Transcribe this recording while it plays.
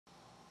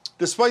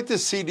Despite the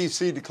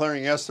CDC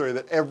declaring yesterday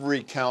that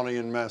every county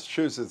in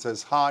Massachusetts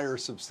has high or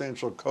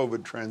substantial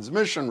COVID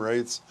transmission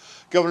rates,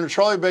 Governor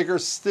Charlie Baker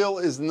still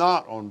is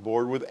not on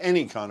board with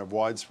any kind of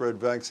widespread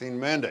vaccine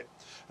mandate.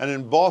 And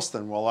in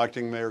Boston, while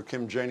acting Mayor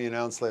Kim Janey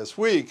announced last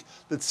week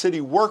that city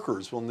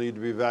workers will need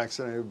to be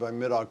vaccinated by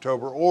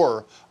mid-October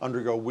or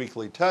undergo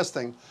weekly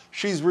testing,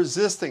 she's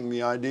resisting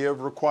the idea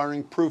of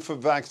requiring proof of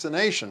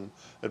vaccination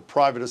at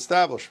private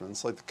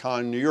establishments like the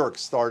kind New York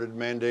started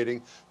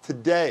mandating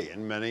today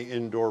in many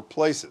indoor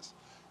places.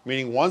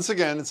 Meaning, once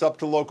again, it's up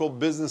to local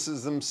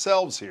businesses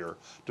themselves here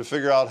to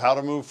figure out how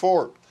to move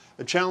forward,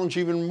 a challenge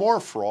even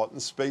more fraught in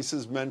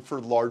spaces meant for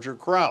larger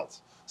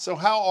crowds. So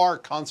how are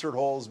concert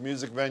halls,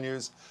 music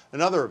venues,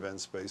 and other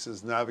event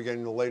spaces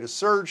navigating the latest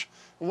surge?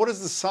 And what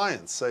does the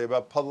science say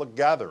about public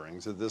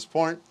gatherings at this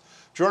point?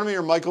 Joining me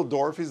are Michael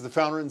Dorf. He's the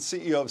founder and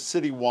CEO of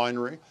City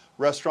Winery,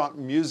 restaurant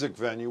and music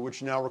venue,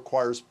 which now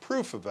requires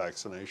proof of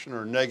vaccination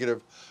or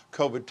negative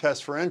COVID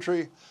test for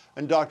entry,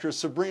 and Dr.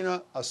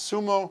 Sabrina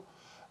Assoumou.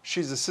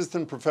 She's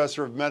assistant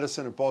professor of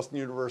medicine at Boston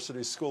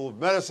University School of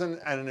Medicine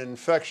and an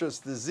infectious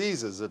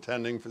diseases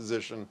attending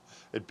physician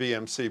at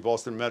BMC,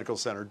 Boston Medical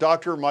Center.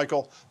 Dr.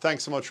 Michael,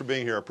 thanks so much for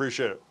being here. I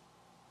appreciate it.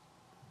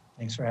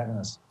 Thanks for having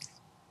us.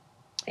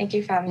 Thank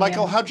you for having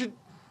Michael, me.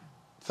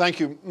 Thank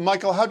you.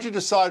 Michael, how'd you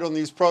decide on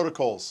these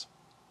protocols?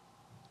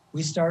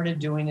 We started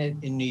doing it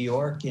in New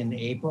York in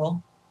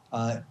April,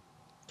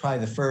 probably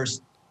the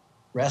first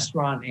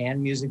restaurant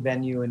and music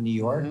venue in New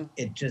York.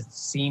 It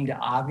just seemed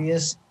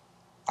obvious.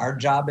 Our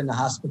job in the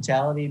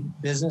hospitality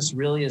business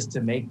really is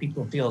to make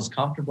people feel as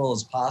comfortable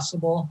as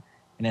possible.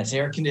 And that's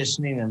air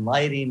conditioning and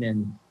lighting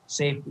and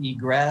safe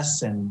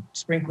egress and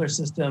sprinkler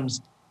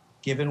systems.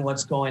 Given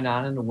what's going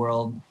on in the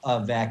world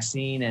of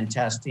vaccine and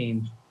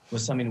testing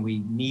was something we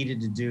needed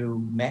to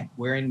do,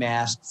 wearing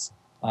masks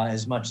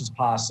as much as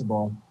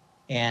possible.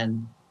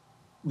 And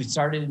we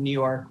started in New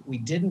York. We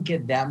didn't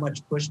get that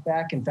much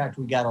pushback. In fact,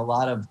 we got a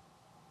lot of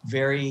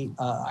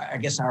I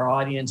guess our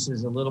audience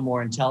is a little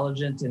more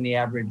intelligent than the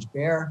average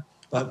bear,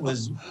 but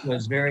was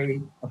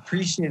very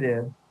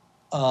appreciative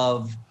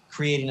of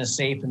creating a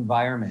safe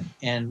environment.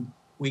 And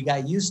we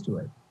got used to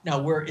it.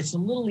 Now it's a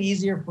little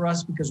easier for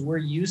us because we're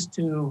used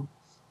to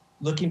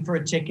looking for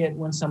a ticket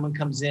when someone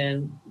comes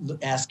in,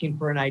 asking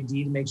for an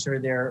ID to make sure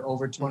they're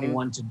over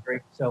 21 to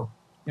drink. So,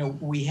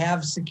 we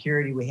have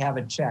security, we have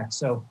a check.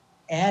 So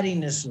adding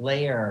this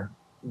layer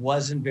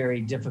wasn't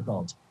very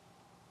difficult.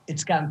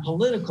 It's gotten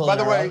political. By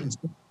the way,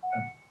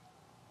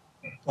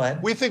 go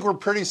ahead. We think we're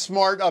pretty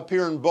smart up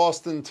here in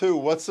Boston, too.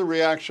 What's the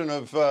reaction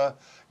of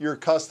your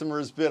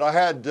customers' bid? I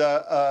had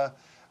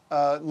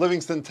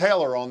Livingston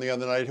Taylor on the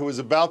other night who was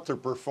about to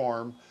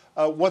perform.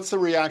 What's the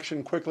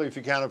reaction, quickly, if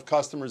you can, of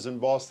customers in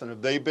Boston?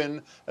 Have they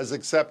been as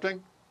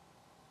accepting?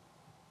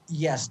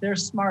 Yes, they're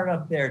smart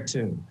up there,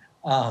 too.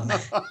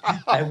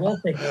 I will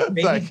think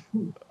maybe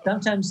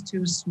sometimes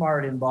too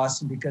smart in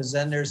Boston because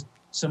then there's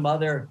some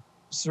other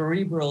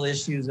cerebral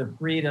issues of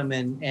freedom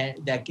and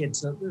that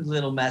gets a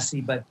little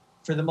messy. But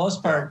for the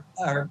most part,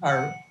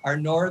 our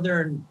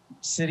northern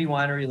city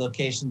winery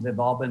locations have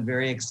all been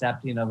very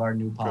accepting of our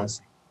new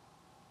policy.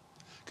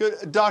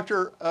 Good.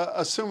 Dr.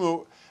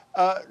 Assoumou,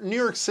 New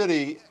York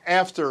City,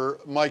 after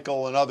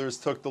Michael and others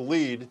took the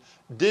lead,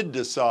 did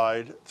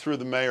decide through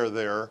the mayor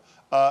there,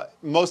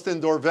 most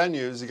indoor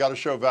venues, you got to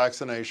show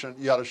vaccination,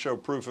 you got to show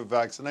proof of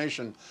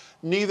vaccination.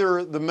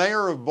 Neither the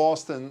mayor of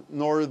Boston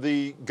nor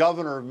the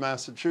governor of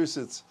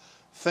Massachusetts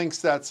thinks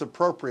that's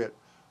appropriate.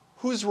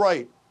 Who's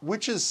right?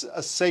 Which is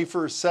a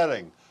safer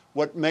setting?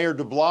 What Mayor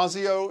de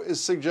Blasio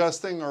is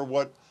suggesting or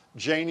what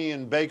Janey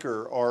and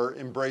Baker are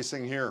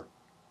embracing here?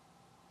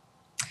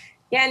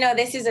 Yeah, no,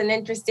 this is an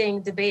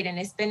interesting debate, and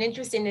it's been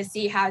interesting to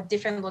see how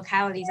different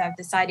localities have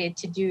decided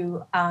to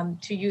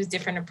use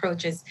different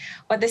approaches.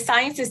 But the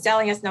science is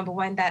telling us, number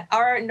one, that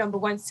our number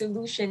one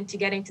solution to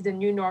getting to the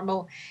new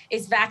normal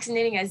is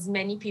vaccinating as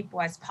many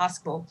people as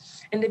possible.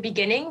 In the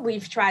beginning,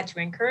 we've tried to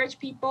encourage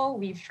people,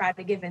 we've tried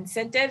to give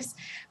incentives,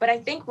 but I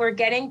think we're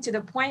getting to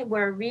the point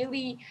where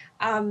really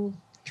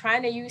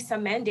trying to use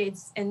some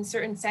mandates in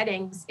certain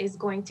settings is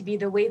going to be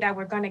the way that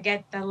we're going to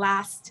get the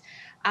last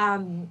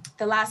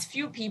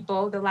few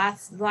people, the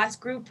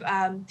last group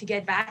to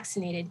get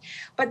vaccinated.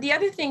 But the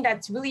other thing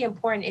that's really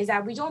important is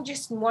that we don't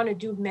just want to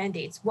do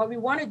mandates. What we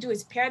want to do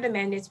is pair the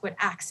mandates with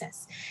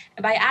access.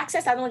 And by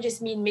access, I don't just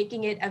mean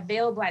making it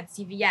available at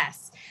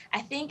CVS.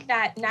 I think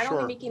that not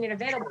only making it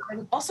available,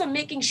 but also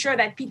making sure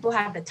that people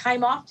have the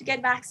time off to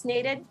get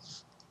vaccinated,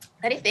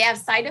 that if they have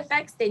side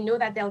effects, they know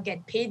that they'll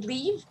get paid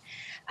leave.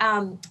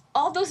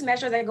 All those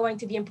measures are going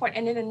to be important.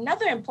 And then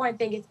another important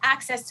thing is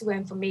access to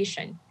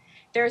information.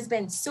 There's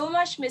been so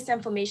much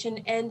misinformation.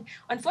 And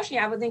unfortunately,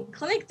 I was in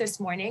clinic this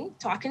morning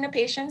talking to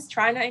patients,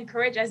 trying to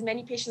encourage as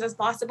many patients as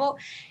possible.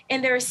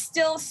 And there is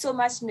still so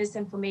much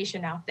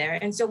misinformation out there.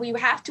 And so we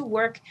have to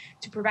work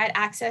to provide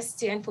access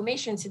to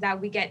information so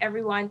that we get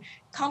everyone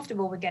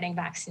comfortable with getting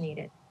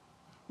vaccinated.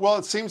 Well,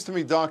 it seems to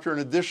me, Doctor, in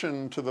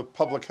addition to the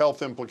public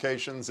health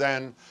implications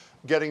and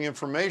getting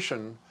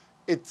information,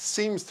 it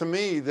seems to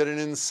me that an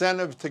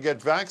incentive to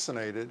get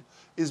vaccinated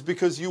is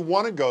because you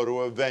want to go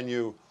to a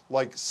venue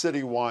like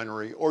City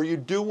Winery, or you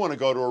do want to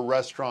go to a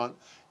restaurant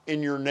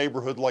in your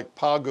neighborhood like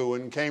Pagu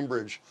in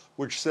Cambridge,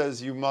 which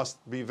says you must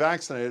be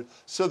vaccinated.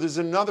 So there's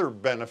another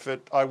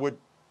benefit, I would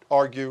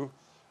argue,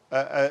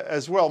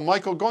 as well.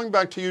 Michael, going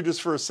back to you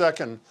just for a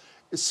second.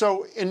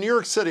 So in New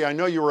York City, I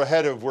know you were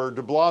ahead of where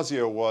de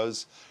Blasio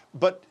was,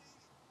 but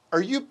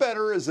are you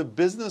better as a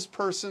business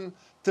person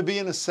to be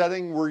in a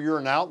setting where you're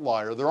an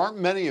outlier? There aren't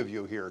many of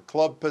you here.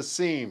 Club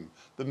Passim,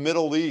 the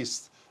Middle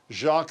East,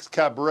 Jacques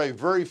Cabaret,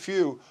 very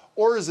few.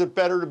 Or is it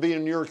better to be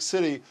in New York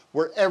City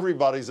where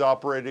everybody's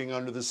operating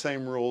under the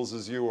same rules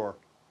as you are?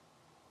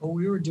 Well,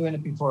 we were doing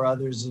it before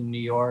others in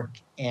New York,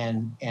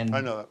 and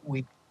I know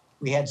that.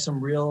 we had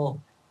some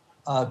real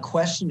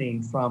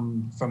questioning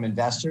from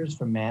investors,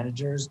 from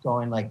managers,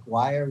 going like,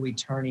 why are we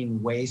turning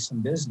away some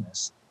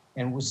business?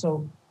 And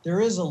so there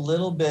is a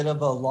little bit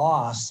of a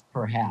loss,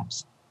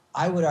 perhaps.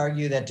 I would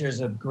argue that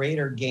there's a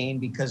greater gain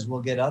because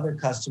we'll get other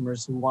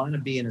customers who want to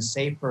be in a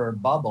safer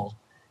bubble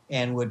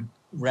and would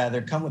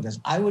rather come with us.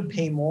 I would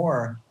pay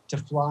more to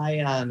fly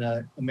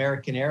on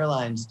American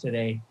Airlines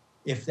today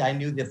if I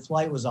knew the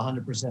flight was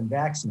 100%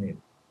 vaccinated,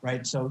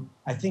 right? So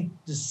I think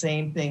the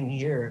same thing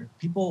here.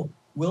 People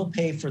will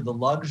pay for the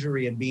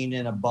luxury of being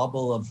in a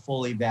bubble of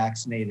fully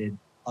vaccinated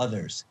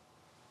others.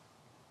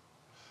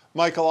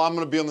 Michael, I'm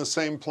going to be on the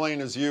same plane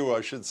as you,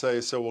 I should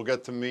say, so we'll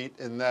get to meet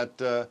in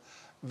that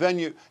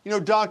venue. You know,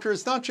 Doctor,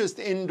 it's not just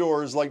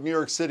indoors like New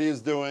York City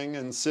is doing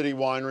and City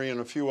Winery and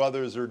a few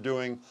others are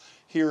doing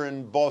here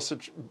in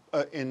Boston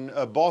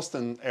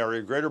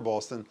area, Greater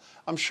Boston.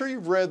 I'm sure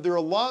you've read there are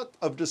a lot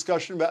of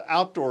discussion about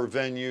outdoor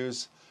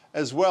venues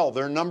as well.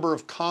 There are a number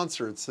of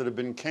concerts that have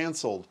been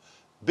canceled.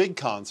 Big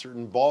concert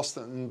in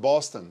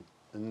Boston,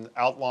 in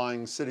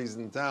outlying cities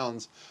and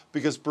towns,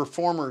 because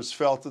performers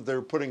felt that they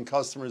were putting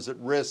customers at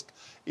risk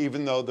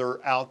even though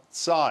they're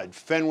outside.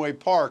 Fenway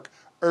Park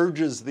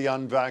urges the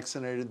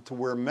unvaccinated to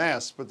wear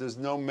masks, but there's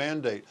no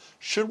mandate.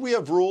 Should we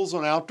have rules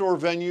on outdoor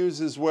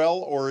venues as well,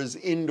 or is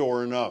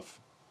indoor enough?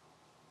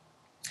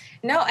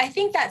 No, I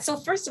think that, so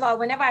first of all,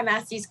 whenever I'm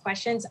asked these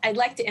questions, I'd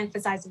like to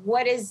emphasize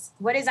what is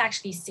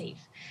actually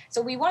safe.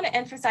 So we want to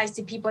emphasize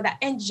to people that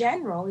in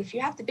general, if you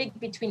have to pick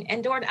between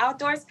indoor and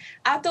outdoors,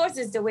 outdoors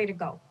is the way to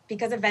go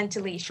because of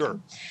ventilation. Sure.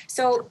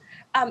 So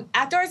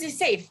outdoors is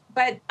safe,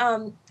 but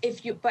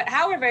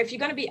however, if you're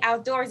going to be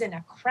outdoors in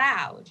a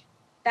crowd,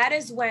 that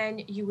is when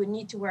you would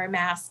need to wear a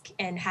mask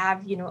and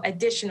have,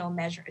 additional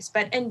measures.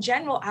 But in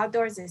general,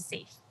 outdoors is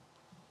safe.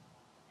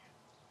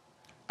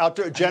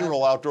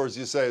 Outdoors,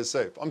 you say, is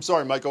safe. I'm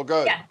sorry, Michael,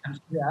 go ahead.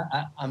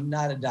 Yeah, I'm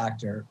not a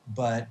doctor,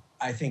 but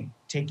I think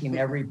taking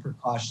every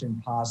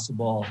precaution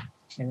possible,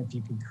 and if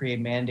you can create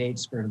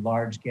mandates for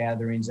large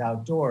gatherings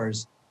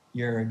outdoors,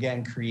 you're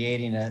again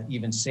creating an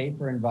even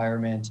safer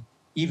environment,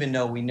 even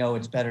though we know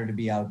it's better to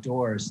be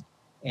outdoors.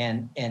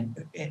 And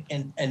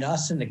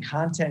us in the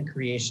content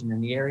creation in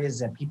the areas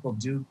that people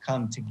do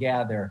come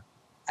together,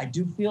 I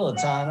do feel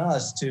it's on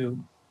us to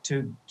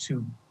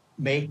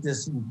make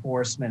this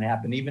enforcement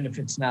happen, even if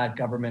it's not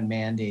government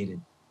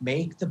mandated.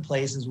 Make the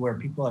places where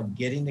people are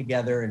getting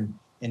together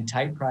in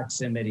tight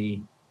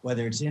proximity,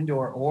 whether it's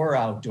indoor or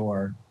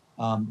outdoor,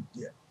 on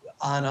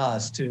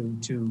us to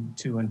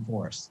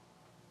enforce.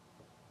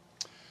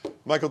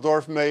 Michael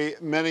Dorf, may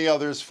many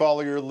others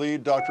follow your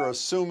lead. Dr.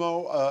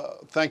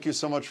 Assoumou, thank you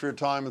so much for your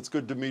time. It's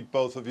good to meet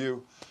both of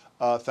you.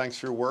 Thanks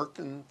for your work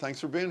and thanks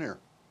for being here.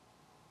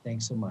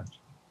 Thanks so much.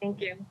 Thank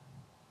you.